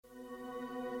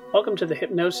Welcome to the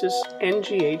Hypnosis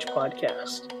NGH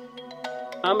podcast.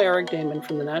 I'm Eric Damon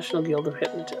from the National Guild of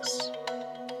Hypnotists.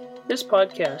 This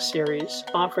podcast series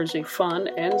offers a fun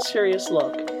and serious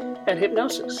look at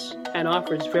hypnosis and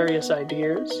offers various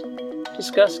ideas,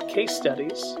 discussed case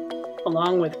studies,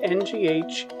 along with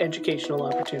NGH educational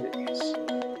opportunities.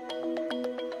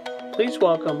 Please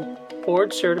welcome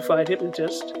board-certified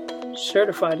hypnotist,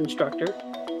 certified instructor,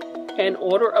 and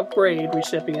Order of Grade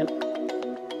recipient,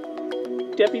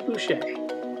 Debi Boushey.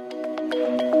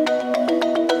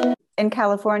 In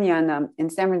California, in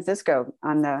San Francisco,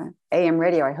 on the AM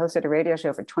radio, I hosted a radio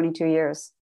show for 22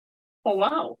 years. Oh,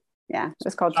 wow. Yeah, it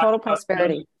was called Total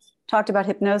Prosperity. Talked about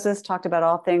hypnosis, talked about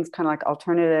all things kind of like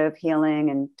alternative healing,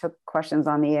 and took questions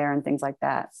on the air and things like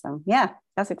that. So yeah,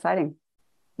 that's exciting.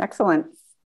 Excellent.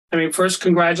 I mean, first,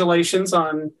 congratulations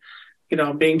on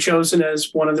being chosen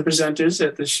as one of the presenters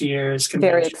at this year's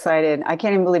convention. Very excited. I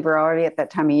can't even believe we're already at that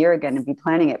time of year again to be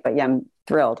planning it, but yeah, I'm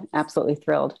thrilled, absolutely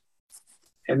thrilled.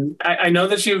 And I know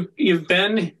that you've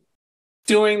been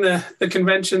doing the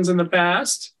conventions in the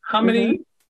past. How many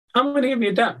have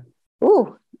you done?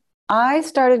 Ooh, I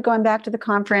started going back to the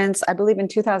conference, I believe in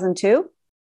 2002.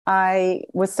 I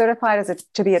was certified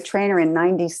to be a trainer in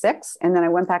 96. And then I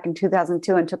went back in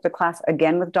 2002 and took the class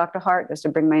again with Dr. Hart just to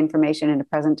bring my information into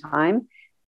present time.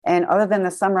 And other than the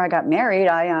summer I got married,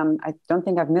 I don't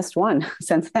think I've missed one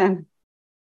since then.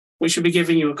 We should be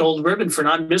giving you a gold ribbon for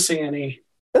not missing any.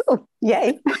 Ooh,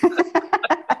 yay.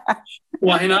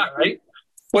 Why not, right?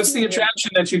 What's the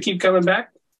attraction that you keep coming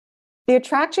back? The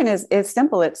attraction is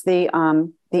simple. It's the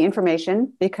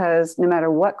information, because no matter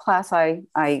what class I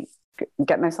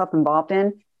get myself involved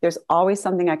in, there's always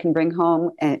something I can bring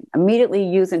home and immediately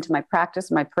use into my practice,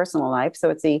 my personal life.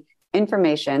 So it's the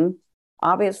information.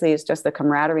 Obviously, it's just the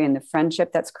camaraderie and the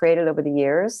friendship that's created over the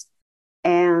years.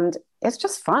 And it's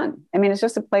just fun. I mean, it's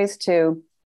just a place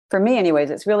for me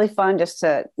anyways, it's really fun just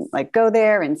to like go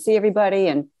there and see everybody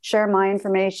and share my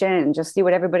information and just see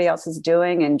what everybody else is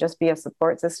doing and just be a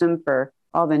support system for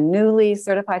all the newly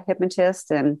certified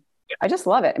hypnotists. And I just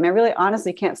love it. I mean, I really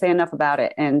honestly can't say enough about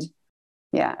it. And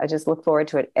yeah, I just look forward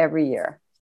to it every year.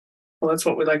 Well, that's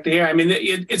what we like to hear. I mean,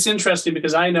 it's interesting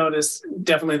because I noticed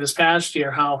definitely this past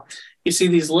year how you see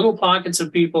these little pockets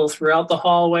of people throughout the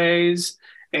hallways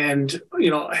and,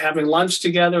 having lunch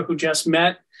together who just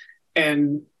met,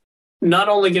 and not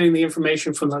only getting the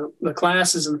information from the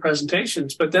classes and the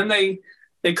presentations, but then they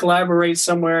collaborate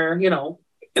somewhere,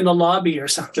 in the lobby or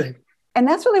something. And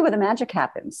that's really where the magic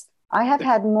happens. I have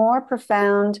had more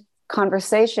profound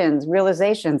conversations,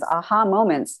 realizations, aha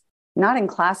moments, not in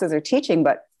classes or teaching,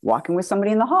 but walking with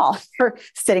somebody in the hall or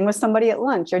sitting with somebody at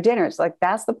lunch or dinner. It's like,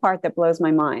 that's the part that blows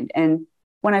my mind. And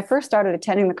when I first started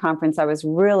attending the conference, I was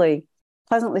really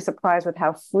pleasantly surprised with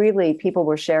how freely people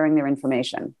were sharing their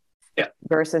information. Yeah.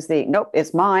 Versus nope,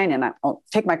 it's mine and I'll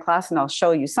take my class and I'll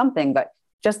show you something, but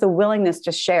just the willingness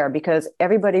to share, because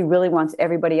everybody really wants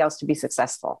everybody else to be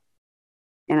successful.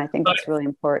 And I think that's really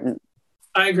important.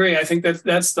 I agree. I think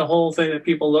that's the whole thing that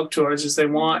people look towards, is they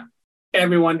want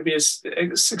everyone to be as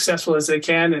successful as they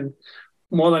can, and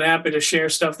more than happy to share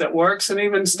stuff that works and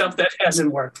even stuff that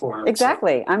hasn't worked for them.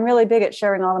 Exactly. So I'm really big at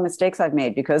sharing all the mistakes I've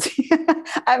made, because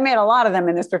I've made a lot of them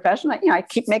in this profession. I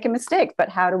keep making mistakes, but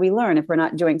how do we learn if we're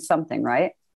not doing something,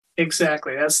 right?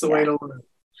 Exactly. That's the way to learn.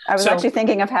 I was actually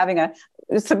thinking of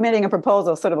submitting a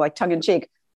proposal, sort of like tongue in cheek.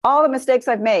 All the mistakes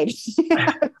I've made.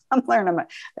 I'm learning.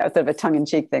 That was sort of a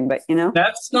tongue-in-cheek thing, but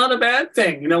that's not a bad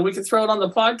thing. We can throw it on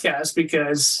the podcast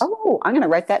because I'm going to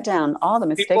write that down. All the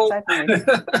mistakes I've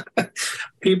made.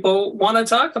 People want to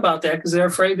talk about that because they're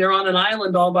afraid they're on an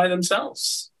island all by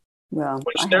themselves. Well,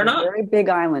 which they're not. A very big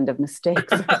island of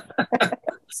mistakes.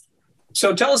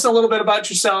 So tell us a little bit about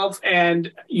yourself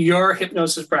and your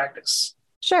hypnosis practice.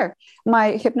 Sure.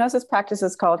 My hypnosis practice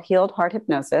is called Healed Heart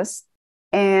Hypnosis.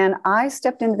 And I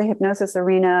stepped into the hypnosis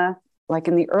arena like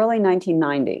in the early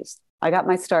 1990s. I got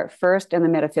my start first in the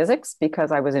metaphysics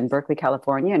because I was in Berkeley,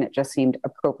 California, and it just seemed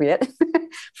appropriate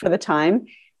for the time,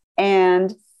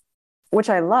 and which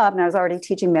I loved. And I was already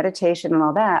teaching meditation and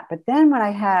all that. But then when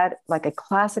I had like a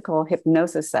classical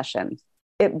hypnosis session,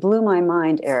 it blew my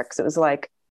mind, Eric. So it was like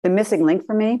the missing link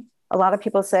for me. A lot of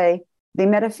people say the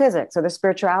metaphysics or the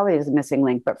spirituality is the missing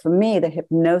link. But for me, the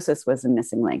hypnosis was the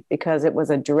missing link, because it was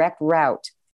a direct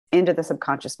route into the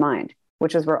subconscious mind,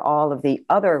 which is where all of the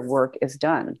other work is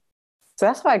done. So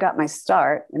that's how I got my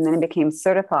start. And then I became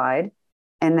certified.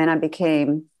 And then I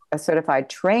became a certified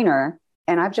trainer.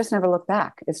 And I've just never looked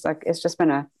back. It's just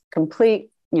been a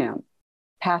complete,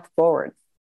 path forward.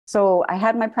 So I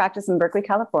had my practice in Berkeley,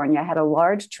 California. I had a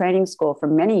large training school for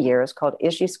many years called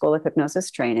Ishii School of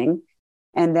Hypnosis Training.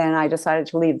 And then I decided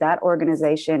to leave that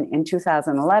organization in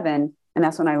 2011. And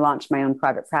that's when I launched my own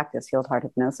private practice, Healed Heart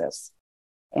Hypnosis.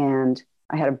 And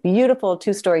I had a beautiful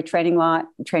 2-story training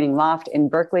loft in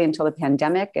Berkeley until the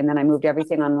pandemic. And then I moved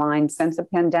everything online since the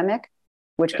pandemic,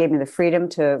 which gave me the freedom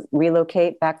to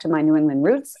relocate back to my New England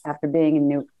roots after being in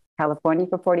New California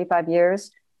for 45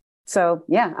 years. So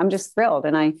yeah, I'm just thrilled.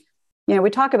 And we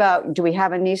talk about, do we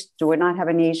have a niche? Do we not have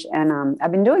a niche? And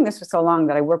I've been doing this for so long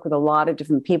that I work with a lot of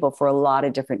different people for a lot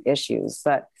of different issues.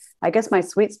 But I guess my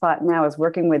sweet spot now is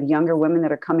working with younger women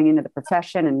that are coming into the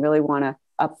profession and really want to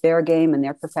up their game and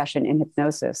their profession in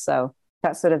hypnosis. So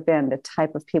that's sort of been the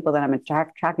type of people that I'm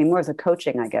attracting more as a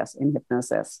coaching, I guess, in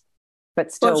hypnosis,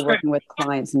 but still working with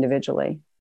clients individually.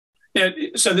 Yeah.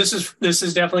 So this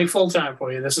is definitely full-time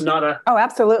for you. This is not a... Oh,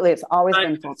 absolutely. It's always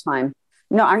been full-time.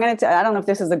 No, I don't know if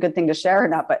this is a good thing to share or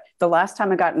not, but the last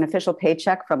time I got an official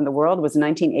paycheck from the world was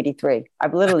 1983.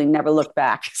 I've literally never looked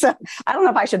back. So I don't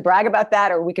know if I should brag about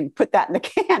that or we can put that in the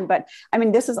can, but I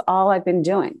mean, this is all I've been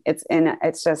doing.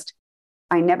 It's just,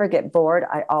 I never get bored.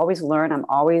 I always learn. I'm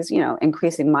always,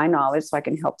 increasing my knowledge so I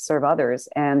can help serve others.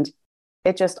 And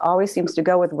it just always seems to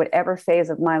go with whatever phase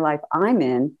of my life I'm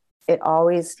in. It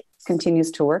always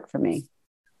continues to work for me.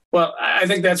 Well, I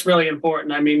think that's really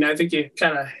important. I mean, I think you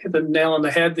kind of hit the nail on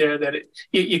the head there that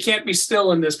you can't be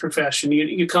still in this profession.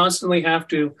 You constantly have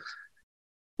to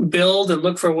build and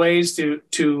look for ways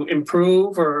to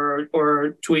improve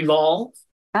or to evolve.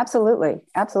 Absolutely.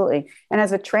 Absolutely. And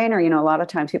as a trainer, a lot of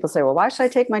times people say, well, why should I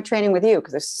take my training with you?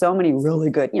 Because there's so many really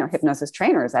good, hypnosis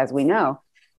trainers, as we know.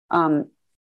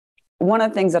 One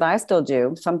of the things that I still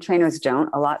do, some trainers don't,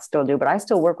 a lot still do, but I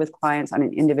still work with clients on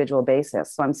an individual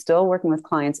basis. So I'm still working with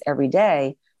clients every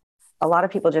day. A lot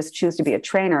of people just choose to be a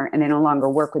trainer and they no longer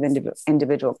work with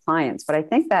individual clients. But I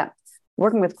think that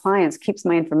working with clients keeps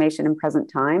my information in present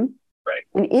time. Right.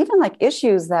 And even like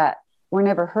issues that were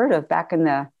never heard of back in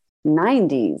the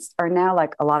 90s are now,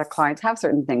 like, a lot of clients have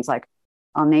certain things, like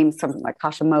I'll name something like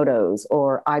Hashimoto's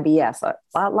or IBS.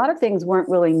 A lot of things weren't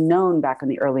really known back in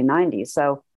the early 90s.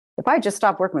 So if I just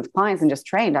stopped working with clients and just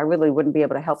trained, I really wouldn't be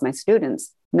able to help my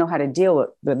students know how to deal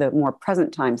with the more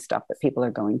present time stuff that people are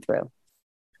going through.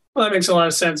 Well, that makes a lot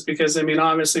of sense because, I mean,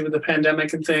 obviously with the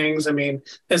pandemic and things, I mean,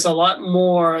 there's a lot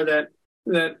more that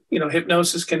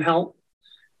hypnosis can help.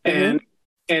 Mm-hmm.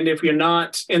 And if you're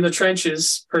not in the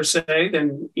trenches per se,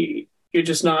 then you're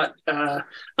just not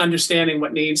understanding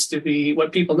what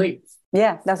people need.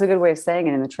 Yeah, that's a good way of saying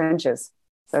it, in the trenches.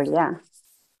 So, yeah.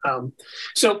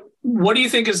 So what do you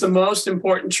think is the most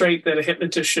important trait that a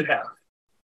hypnotist should have?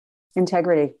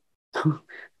 Integrity.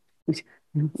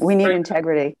 We need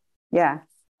integrity. Yeah.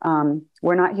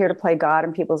 We're not here to play God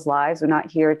in people's lives. We're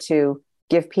not here to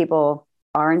give people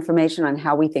our information on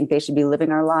how we think they should be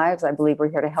living our lives. I believe we're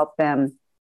here to help them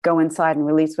go inside and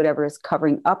release whatever is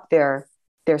covering up their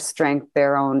strength,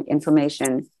 their own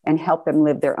information, and help them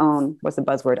live their own, what's the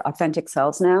buzzword, authentic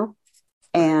selves now.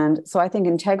 And so I think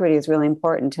integrity is really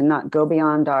important, to not go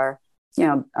beyond our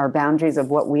boundaries of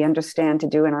what we understand to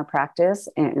do in our practice,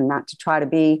 and not to try to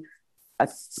be a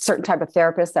certain type of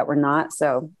therapist that we're not.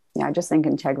 So yeah, I just think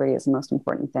integrity is the most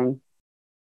important thing.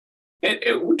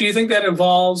 Do you think that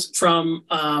evolves from,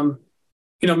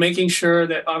 making sure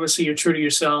that obviously you're true to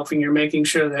yourself and you're making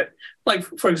sure that, like,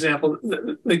 for example,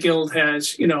 the guild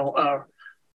has,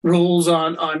 rules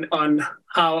on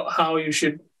how you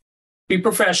should be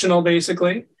professional,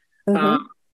 basically, Mm-hmm.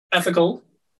 Ethical,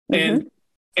 Mm-hmm.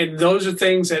 and those are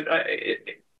things that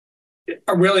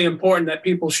are really important that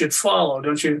people should follow.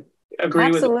 Don't you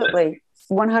agree with that? Absolutely.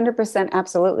 100%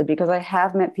 absolutely. Because I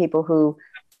have met people who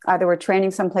either were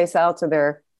training someplace else or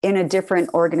they're in a different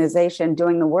organization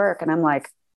doing the work. And I'm like,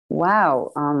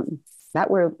 wow,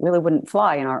 that really wouldn't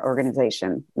fly in our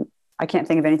organization. I can't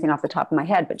think of anything off the top of my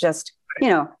head, but just,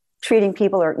 treating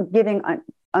people or giving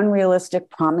unrealistic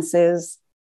promises,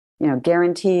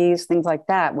 guarantees, things like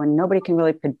that, when nobody can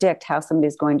really predict how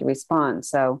somebody's going to respond.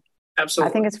 So Absolutely.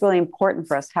 I think it's really important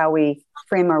for us how we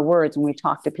frame our words when we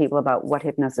talk to people about what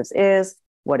hypnosis is,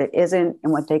 what it isn't,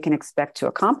 and what they can expect to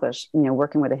accomplish,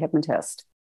 working with a hypnotist.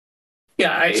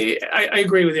 Yeah, I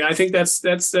agree with you. I think that's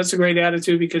a great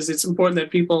attitude, because it's important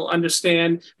that people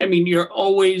understand. I mean, you're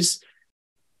always,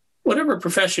 whatever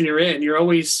profession you're in, you're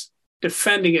always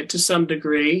defending it to some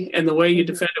degree. And the way you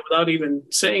defend it without even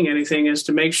saying anything is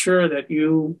to make sure that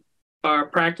you are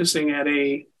practicing at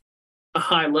a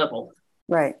high level.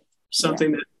 Right.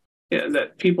 Something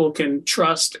that people can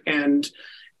trust and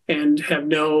have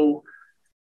no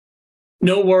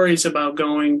worries about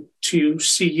going to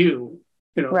see you,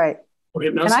 Right. for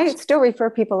hypnosis. And I still refer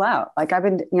people out. Like I've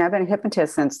been a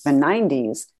hypnotist since the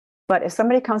 90s, but if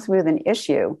somebody comes to me with an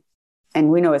issue, and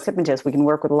we know as hypnotists, we can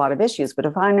work with a lot of issues. But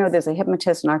if I know there's a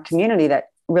hypnotist in our community that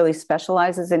really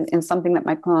specializes in something that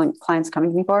my clients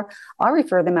coming to me for, I'll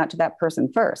refer them out to that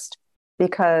person first.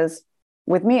 Because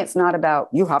with me, it's not about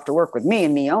you have to work with me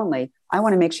and me only. I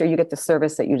want to make sure you get the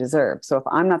service that you deserve. So if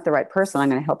I'm not the right person, I'm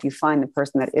going to help you find the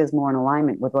person that is more in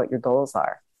alignment with what your goals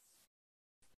are.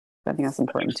 I think that's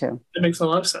important too. That makes a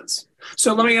lot of sense.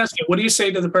 So let me ask you, what do you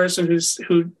say to the person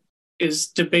who is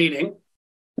debating?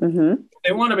 Mm-hmm.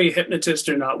 They want to be a hypnotist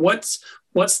or not? What's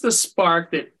the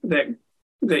spark that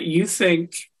you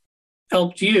think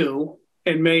helped you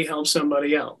and may help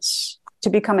somebody else? To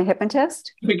become a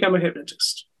hypnotist? To become a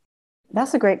hypnotist.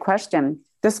 That's a great question.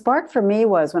 The spark for me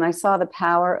was when I saw the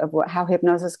power of how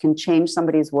hypnosis can change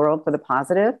somebody's world for the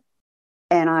positive.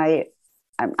 And I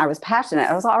was passionate.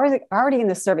 I was already in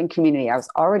the serving community. I was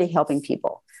already helping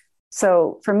people.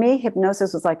 So for me,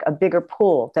 hypnosis was like a bigger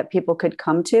pool that people could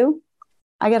come to.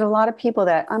 I get a lot of people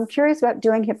that I'm curious about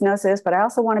doing hypnosis, but I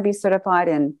also want to be certified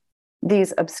in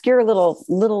these obscure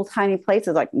little tiny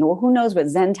places. Like, no, who knows what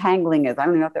Zen tangling is? I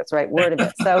don't know if that's the right word of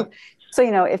it. So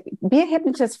be a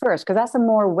hypnotist first, because that's a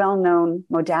more well-known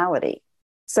modality.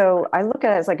 So I look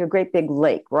at it as like a great big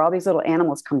lake where all these little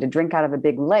animals come to drink out of a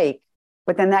big lake,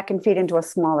 but then that can feed into a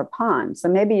smaller pond. So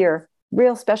maybe your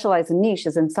real specialized niche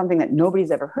is in something that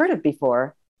nobody's ever heard of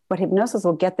before, but hypnosis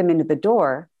will get them into the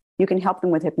door. You can help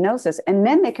them with hypnosis, and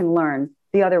then they can learn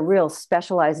the other real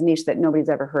specialized niche that nobody's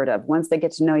ever heard of once they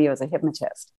get to know you as a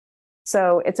hypnotist.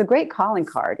 So it's a great calling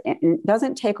card, and it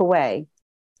doesn't take away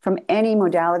from any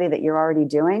modality that you're already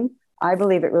doing. I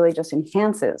believe it really just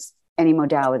enhances any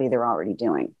modality they're already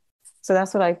doing. So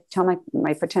that's what I tell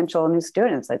my potential new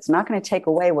students. It's not going to take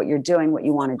away what you're doing, what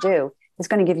you want to do. It's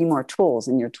going to give you more tools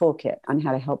in your toolkit on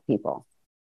how to help people.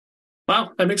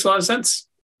 Wow, that makes a lot of sense.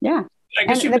 Yeah. I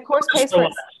guess the course pays for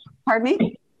it. Pardon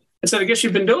me? I said, I guess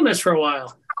you've been doing this for a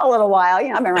while. A little while.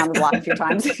 I've been around the block a few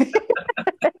times.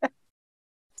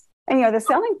 And, the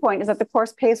selling point is that the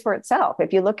course pays for itself.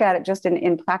 If you look at it just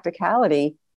in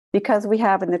practicality, because we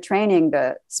have in the training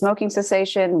the smoking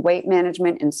cessation, weight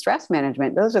management, and stress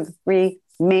management. Those are the three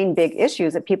main big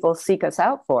issues that people seek us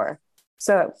out for.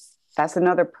 So that's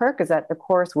another perk, is that the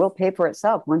course will pay for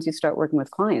itself once you start working with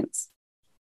clients.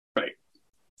 Right.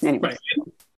 Anyway.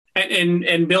 Right.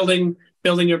 And building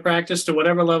your practice to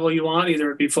whatever level you want,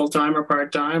 either it be full-time or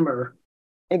part-time or.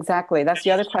 Exactly. That's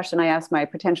the other question I ask my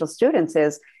potential students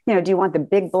is, do you want the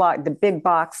big block, the big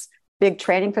box, big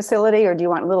training facility, or do you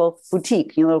want a little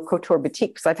boutique, little couture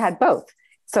boutique? Because I've had both.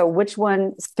 So which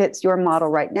one fits your model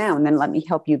right now? And then let me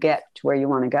help you get to where you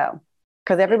want to go.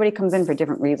 Because everybody comes in for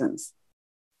different reasons.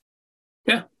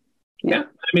 Yeah. Yeah.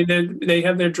 I mean, they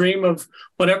have their dream of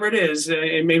whatever it is,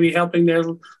 and maybe helping their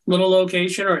little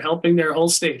location or helping their whole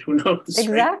state. Who knows?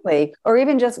 Exactly. Right? Or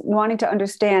even just wanting to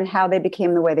understand how they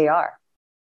became the way they are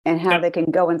and how they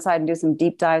can go inside and do some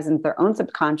deep dives into their own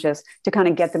subconscious to kind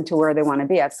of get them to where they want to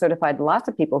be. I've certified lots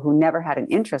of people who never had an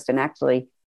interest in actually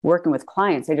working with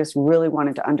clients. They just really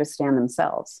wanted to understand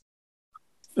themselves.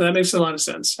 That makes a lot of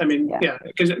sense. I mean,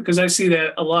 because I see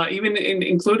that a lot, even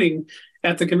including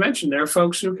at the convention. There are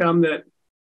folks who come that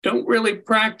don't really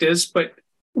practice, but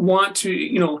want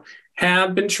to,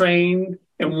 have been trained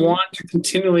and want to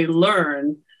continually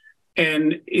learn,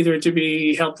 and either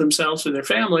to help themselves or their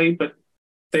family, but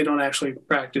they don't actually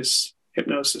practice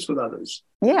hypnosis with others.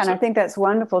 Yeah, and I think that's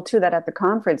wonderful too, that at the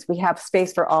conference, we have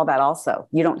space for all that also.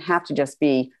 You don't have to just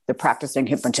be the practicing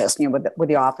hypnotist, with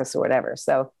the office or whatever.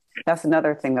 So that's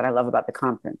another thing that I love about the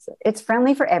conference. It's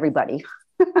friendly for everybody.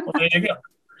 Well, there you go.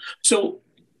 So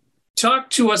talk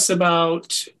to us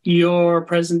about your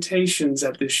presentations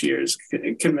at this year's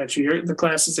convention, the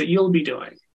classes that you'll be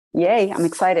doing. Yay, I'm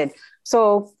excited.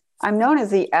 So I'm known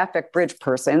as the affect bridge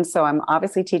person. So I'm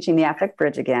obviously teaching the affect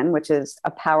bridge again, which is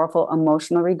a powerful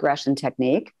emotional regression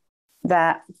technique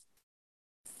that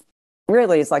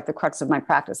really is like the crux of my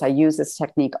practice. I use this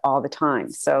technique all the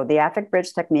time. So the affect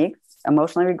bridge technique,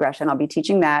 emotional regression, I'll be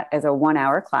teaching that as a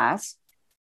 1-hour class.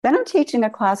 Then I'm teaching a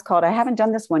class called, I haven't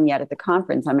done this one yet at the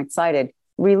conference, I'm excited,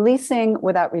 Releasing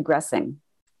Without Regressing.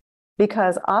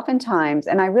 Because oftentimes,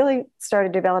 and I really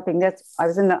started developing this, I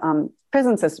was in the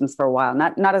prison systems for a while,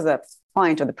 not as a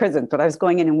client of the prison, but I was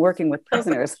going in and working with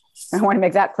prisoners. I want to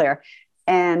make that clear.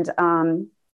 And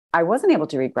I wasn't able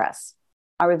to regress.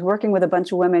 I was working with a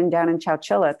bunch of women down in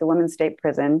Chowchilla at the Women's State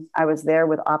Prison. I was there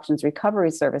with Options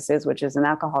Recovery Services, which is an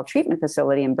alcohol treatment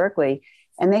facility in Berkeley.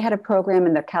 And they had a program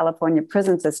in the California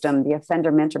prison system, the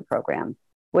Offender Mentor Program,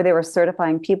 where they were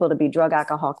certifying people to be drug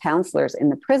alcohol counselors in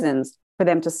the prisons for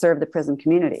them to serve the prison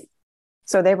community.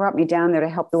 So they brought me down there to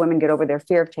help the women get over their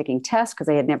fear of taking tests because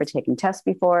they had never taken tests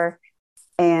before.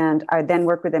 And I then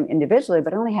worked with them individually,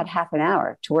 but I only had half an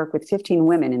hour to work with 15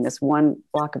 women in this one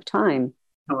block of time.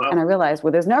 Oh, wow. And I realized,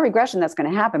 well, there's no regression that's going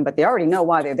to happen, but they already know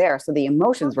why they're there. So the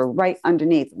emotions were right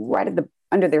underneath,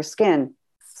 under their skin.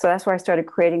 So that's where I started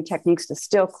creating techniques to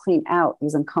still clean out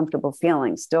these uncomfortable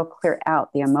feelings, still clear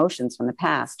out the emotions from the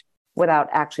past without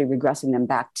actually regressing them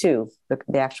back to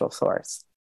the actual source.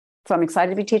 So I'm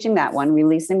excited to be teaching that one,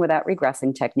 releasing without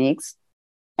regressing techniques.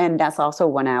 And that's also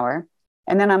 1 hour.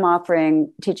 And then I'm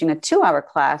teaching a 2-hour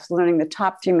class, learning the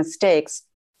top 3 mistakes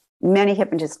many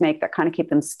hypnotists make that kind of keep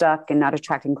them stuck and not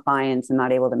attracting clients and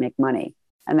not able to make money.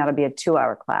 And that'll be a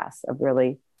 2-hour class of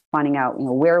really finding out,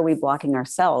 where are we blocking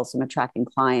ourselves from attracting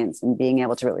clients and being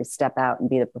able to really step out and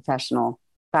be the professional,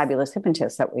 fabulous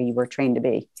hypnotist that we were trained to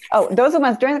be. Oh, those are the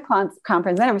ones during the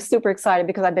conference. Then I was super excited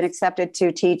because I've been accepted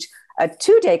to teach a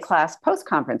 2-day class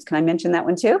post-conference. Can I mention that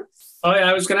one too? Oh, yeah,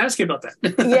 I was going to ask you about that.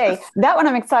 Yay. That one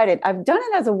I'm excited. I've done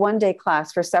it as a 1-day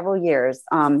class for several years.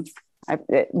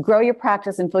 Grow your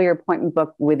practice and fill your appointment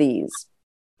book with ease.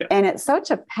 Yeah. And it's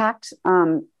such a packed,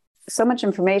 so much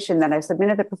information that I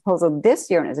submitted the proposal this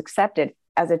year and is accepted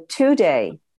as a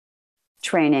 2-day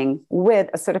training with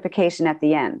a certification at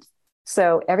the end.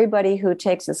 So everybody who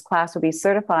takes this class will be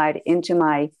certified into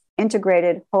my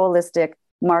integrated holistic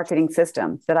marketing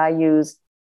system that I use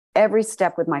every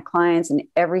step with my clients and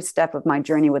every step of my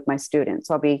journey with my students.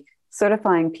 So I'll be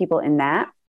certifying people in that,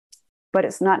 but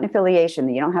it's not an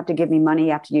affiliation. You don't have to give me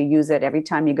money after you use it. Every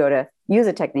time you go to use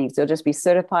a technique, you'll just be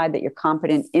certified that you're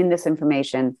competent in this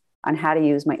information on how to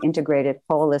use my integrated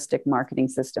holistic marketing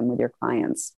system with your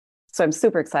clients. So I'm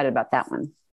super excited about that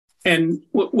one. And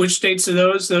which dates are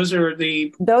those? Those are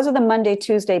the Monday,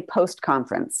 Tuesday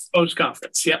post-conference.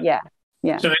 Post-conference, yeah. Yeah,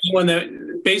 yeah. So anyone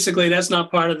that, basically that's not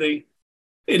part of it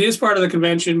is part of the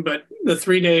convention, but the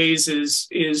 3 days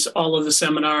is all of the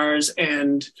seminars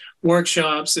and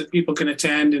workshops that people can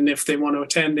attend. And if they want to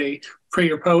attend a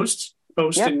pre or post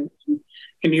yep.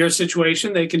 in your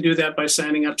situation, they can do that by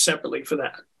signing up separately for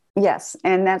that. Yes.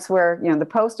 And that's where,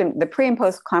 the pre and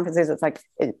post conferences,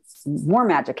 it's more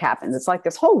magic happens. It's like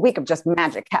this whole week of just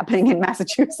magic happening in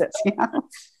Massachusetts,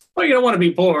 Well, you don't want to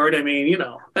be bored. I mean,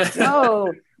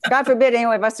 No, God forbid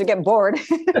any of us to get bored.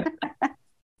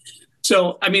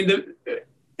 So, I mean,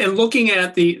 and looking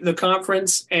at the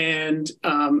conference and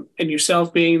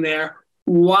yourself being there,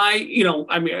 why,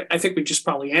 I mean, I think we just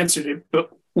probably answered it,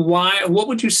 but why, what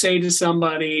would you say to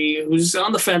somebody who's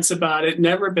on the fence about it,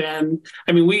 never been?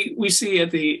 I mean, we see at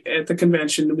the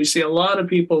convention, we see a lot of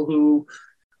people who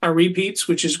are repeats,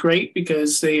 which is great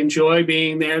because they enjoy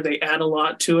being there. They add a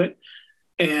lot to it.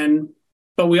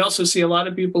 But we also see a lot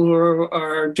of people who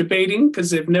are debating because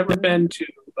they've never been to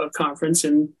a conference.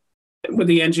 And with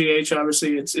the NGH,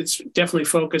 obviously, it's definitely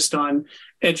focused on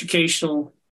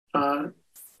educational,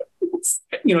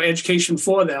 education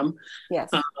for them. Yes.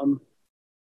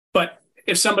 But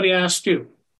if somebody asked you,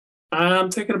 I'm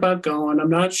thinking about going, I'm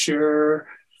not sure,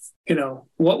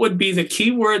 what would be the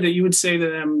key word that you would say to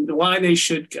them why they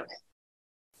should go?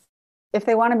 If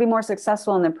they want to be more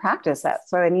successful in their practice,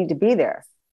 that's why they need to be there.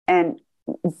 And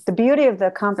the beauty of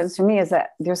the conference for me is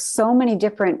that there's so many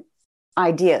different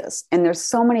ideas and there's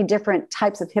so many different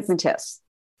types of hypnotists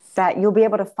that you'll be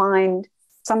able to find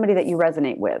somebody that you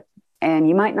resonate with. And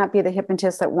you might not be the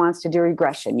hypnotist that wants to do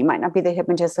regression. You might not be the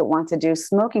hypnotist that wants to do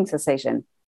smoking cessation,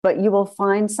 but you will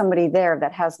find somebody there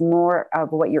that has more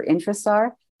of what your interests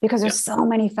are because there's so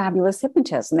many fabulous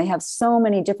hypnotists and they have so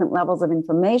many different levels of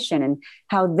information and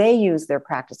how they use their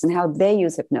practice and how they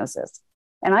use hypnosis.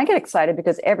 And I get excited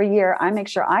because every year I make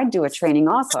sure I do a training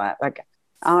also.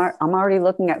 I'm already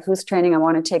looking at whose training I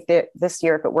want to take this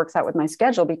year if it works out with my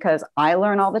schedule because I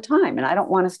learn all the time and I don't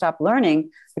want to stop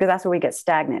learning because that's where we get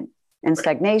stagnant. And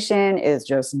stagnation is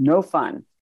just no fun.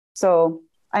 So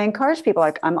I encourage people,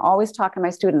 I'm always talking to my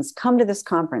students, come to this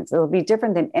conference. It'll be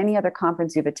different than any other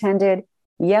conference you've attended.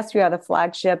 Yes, we are the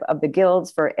flagship of the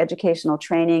guilds for educational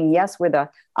training. Yes, we're the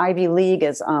Ivy League,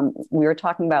 as we were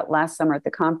talking about last summer at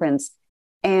the conference.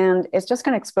 And it's just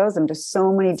going to expose them to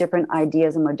so many different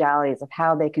ideas and modalities of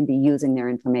how they can be using their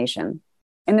information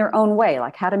in their own way,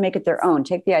 like how to make it their own,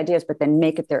 take the ideas, but then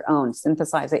make it their own,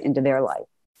 synthesize it into their life.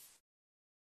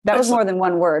 That was more than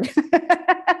one word.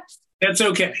 That's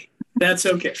okay. That's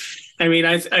okay. I mean,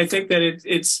 I think that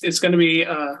it's going to be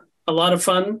a lot of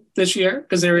fun this year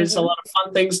because there is a lot of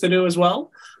fun things to do as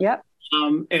well. Yep.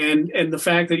 And the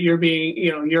fact that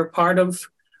you're part of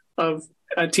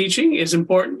teaching is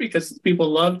important because people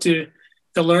love to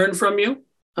learn from you.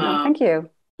 Thank you.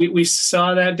 We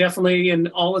saw that definitely in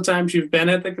all the times you've been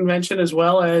at the convention, as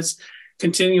well as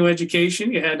continuing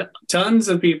education. You had tons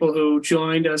of people who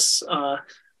joined us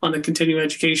on the continuing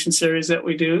education series that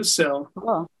we do. So,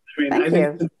 Cool. I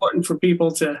think it's important for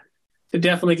people to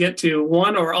definitely get to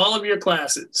one or all of your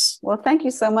classes. Well, thank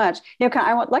you so much.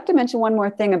 I would like to mention one more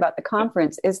thing about the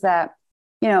conference is that,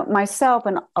 myself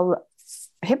and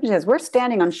hypnotists, we're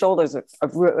standing on shoulders of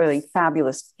really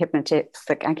fabulous hypnotists.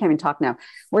 I can't even talk now.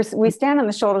 We stand on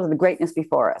the shoulders of the greatness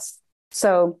before us.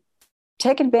 So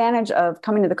take advantage of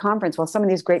coming to the conference while some of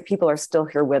these great people are still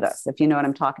here with us, if you know what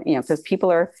I'm talking, because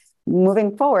people are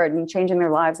moving forward and changing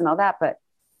their lives and all that. But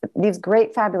these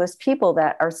great, fabulous people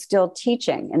that are still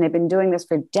teaching, and they've been doing this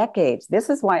for decades. This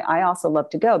is why I also love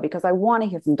to go, because I want to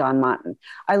hear from Don Martin.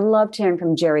 I loved hearing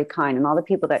from Jerry Kine and all the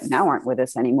people that now aren't with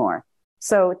us anymore.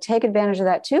 So take advantage of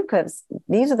that too, because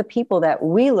these are the people that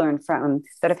we learn from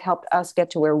that have helped us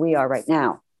get to where we are right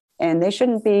now. And they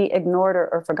shouldn't be ignored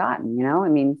or forgotten.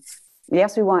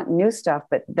 Yes, we want new stuff,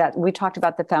 but that we talked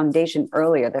about the foundation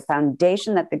earlier, the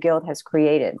foundation that the Guild has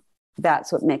created.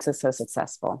 That's what makes us so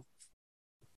successful.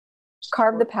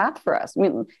 Carve the path for us.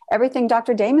 Everything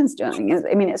Dr. Damon's doing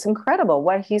it's incredible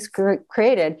what he's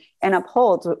created and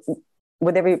upholds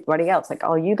with everybody else, like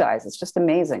all you guys. It's just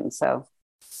amazing. So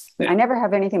I never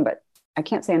have anything, but I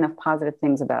can't say enough positive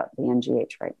things about the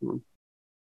NGH right now.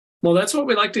 Well, that's what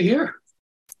we like to hear.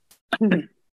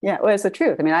 Yeah, well, it's the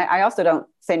truth. I also don't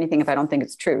say anything if I don't think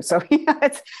it's true. So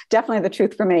it's definitely the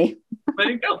truth for me.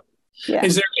 There you go. Yeah.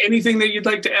 Is there anything that you'd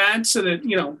like to add so that,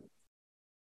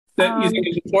 that you think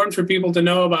is important for people to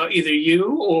know about either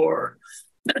you or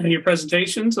your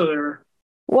presentations?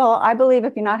 Well, I believe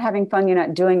if you're not having fun, you're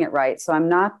not doing it right. So I'm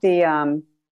not the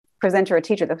presenter or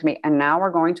teacher that's me. And now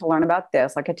we're going to learn about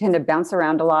this. Like I tend to bounce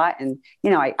around a lot, and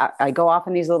I go off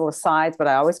in these little asides, but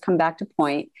I always come back to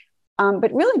point.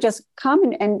 But really just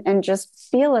come and just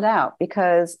feel it out,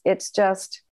 because it's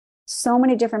just so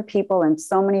many different people and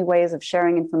so many ways of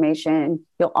sharing information.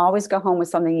 You'll always go home with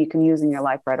something you can use in your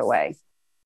life right away.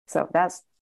 So that's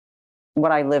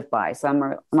what I live by. So I'm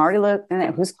already looking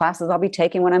at whose classes I'll be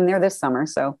taking when I'm there this summer.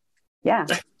 So yeah,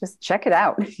 just check it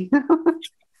out.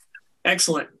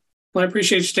 Excellent. Well, I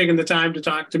appreciate you taking the time to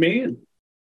talk to me. And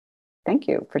thank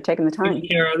you for taking the time. Taking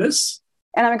care of this.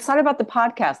 And I'm excited about the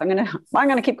podcast. I'm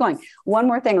gonna keep going. One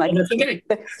more thing, like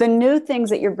the new things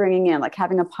that you're bringing in, like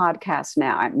having a podcast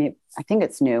now. I think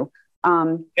it's new.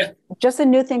 Just the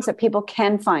new things that people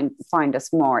can find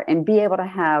us more and be able to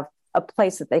have a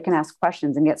place that they can ask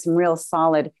questions and get some real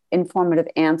solid, informative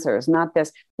answers. Not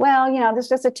this, this is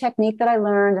just a technique that I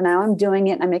learned and now I'm doing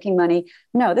it and I'm making money.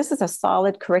 No, this is a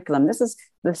solid curriculum. This is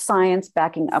the science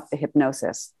backing up the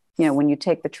hypnosis. When you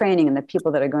take the training and the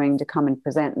people that are going to come and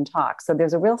present and talk. So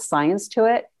there's a real science to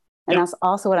it. And that's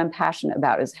also what I'm passionate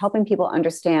about, is helping people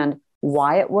understand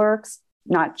why it works,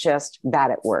 not just that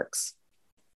it works.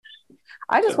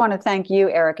 I just want to thank you,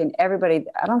 Eric, and everybody.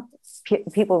 I don't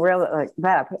think people realize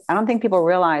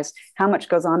how much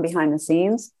goes on behind the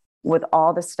scenes with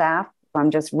all the staff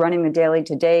from just running the daily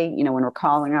to day, when we're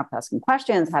calling up, asking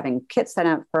questions, having kits sent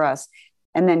out for us,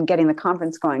 and then getting the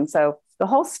conference going. So the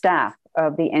whole staff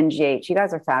of the NGH, you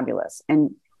guys are fabulous.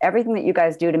 And everything that you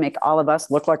guys do to make all of us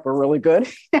look like we're really good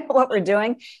at what we're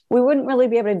doing, we wouldn't really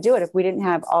be able to do it if we didn't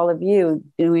have all of you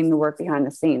doing the work behind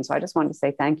the scenes. So I just wanted to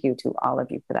say thank you to all of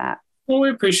you for that. Well, we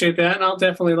appreciate that. And I'll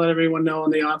definitely let everyone know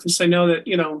in the office. I know that,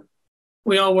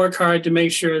 we all work hard to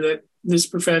make sure that this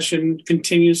profession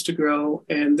continues to grow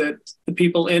and that the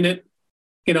people in it,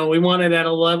 we want it at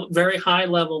a very high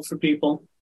level for people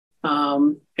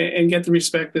and get the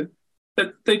respect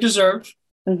that they deserve.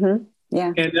 Mm-hmm.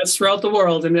 Yeah. And that's throughout the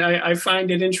world. And I find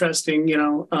it interesting,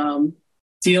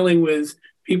 dealing with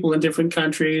people in different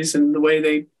countries and the way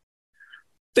they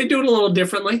do it a little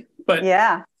differently. But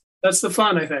yeah, that's the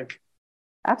fun, I think.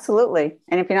 Absolutely.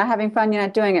 And if you're not having fun, you're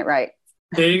not doing it right.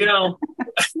 There you go.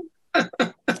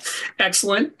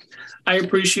 Excellent. I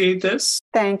appreciate this.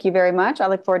 Thank you very much. I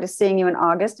look forward to seeing you in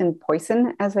August in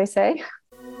Poison, as they say.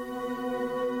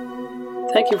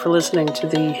 Thank you for listening to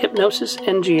the Hypnosis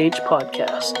NGH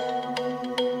podcast.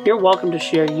 You're welcome to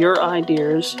share your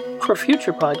ideas for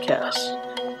future podcasts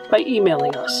by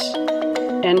emailing us,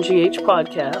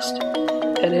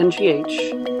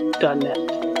 nghpodcast@ngh.net.